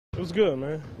was good,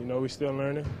 man. You know, we still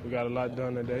learning. We got a lot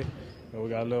done today. And we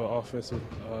got a little offensive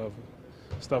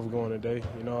stuff going today.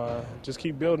 You know, just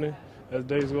keep building as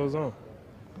days goes on.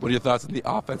 What are your thoughts on the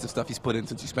offensive stuff he's put in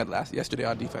since you spent yesterday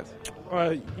on defense?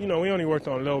 You know, we only worked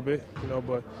on a little bit, you know,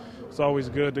 but it's always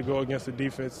good to go against the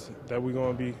defense that we're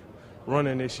going to be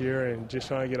running this year and just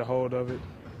trying to get a hold of it,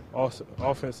 also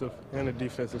offensive and the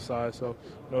defensive side. So,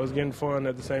 you know, it's getting fun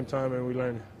at the same time, and we're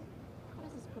learning. How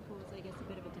does this propose, I guess, a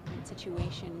bit of a different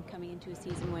situation coming into a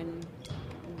season when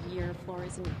your floor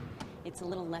isn't, it's a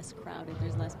little less crowded,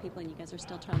 there's less people, and you guys are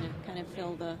still trying to kind of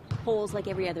fill the holes like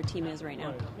every other team is right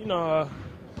now? You know,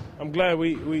 I'm glad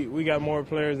we got more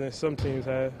players than some teams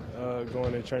had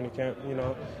going in training camp. You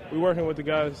know, we're working with the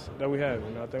guys that we have. You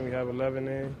know, I think we have 11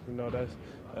 in. You know,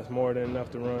 that's more than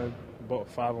enough to run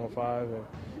both 5-on-5, and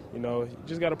you know, you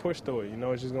just got to push through it. You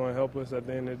know, it's just going to help us at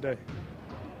the end of the day.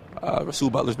 Rasul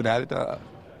Butler's been added.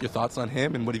 Your thoughts on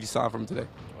him, and what have you saw from him today?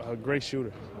 A great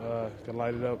shooter. Can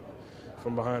light it up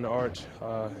from behind the arch.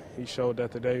 He showed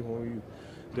that today when we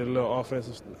did a little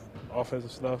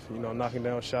offensive stuff, you know, knocking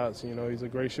down shots. You know, he's a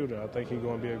great shooter. I think he's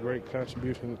going to be a great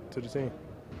contribution to the team.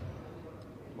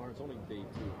 DeMar, it's only day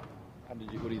 2.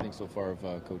 What do you think so far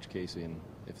of Coach Casey, and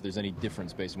if there's any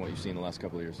difference based on what you've seen the last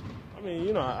couple of years? I mean,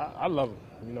 you know, I love him.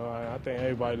 You know, I think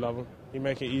everybody love him. He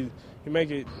make it easy. He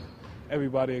make it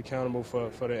everybody accountable for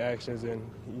their actions, and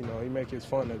you know, he make it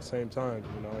fun at the same time.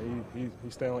 You know, he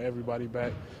stay on everybody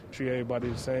back, treat everybody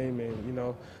the same, and you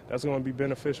know, that's going to be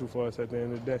beneficial for us at the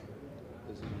end of the day.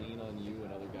 Does he lean on you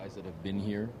and other guys that have been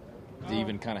here to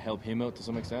even kind of help him out to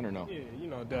some extent, or no? Yeah, you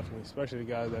know, definitely, especially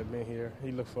the guys that have been here.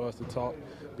 He look for us to talk,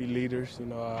 be leaders, you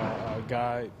know,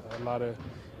 guide a lot of,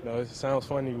 you know, it sounds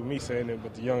funny with me saying it,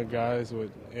 but the young guys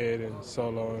with Ed and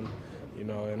Solo and, you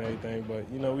know, and everything. But,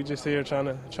 you know, we just here trying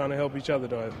to help each other,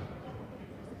 though. Is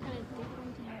it kind of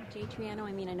different to have Jay Triano?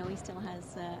 I mean, I know he still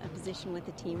has a position with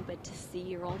the team, but to see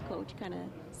your old coach kind of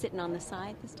sitting on the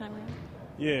side this time around?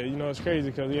 Yeah, you know, it's crazy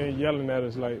because he ain't yelling at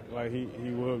us like he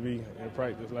would be in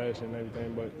practice last year and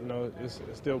everything. But, you know, it's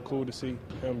still cool to see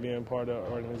him being part of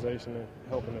the organization and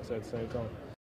helping us at the same time.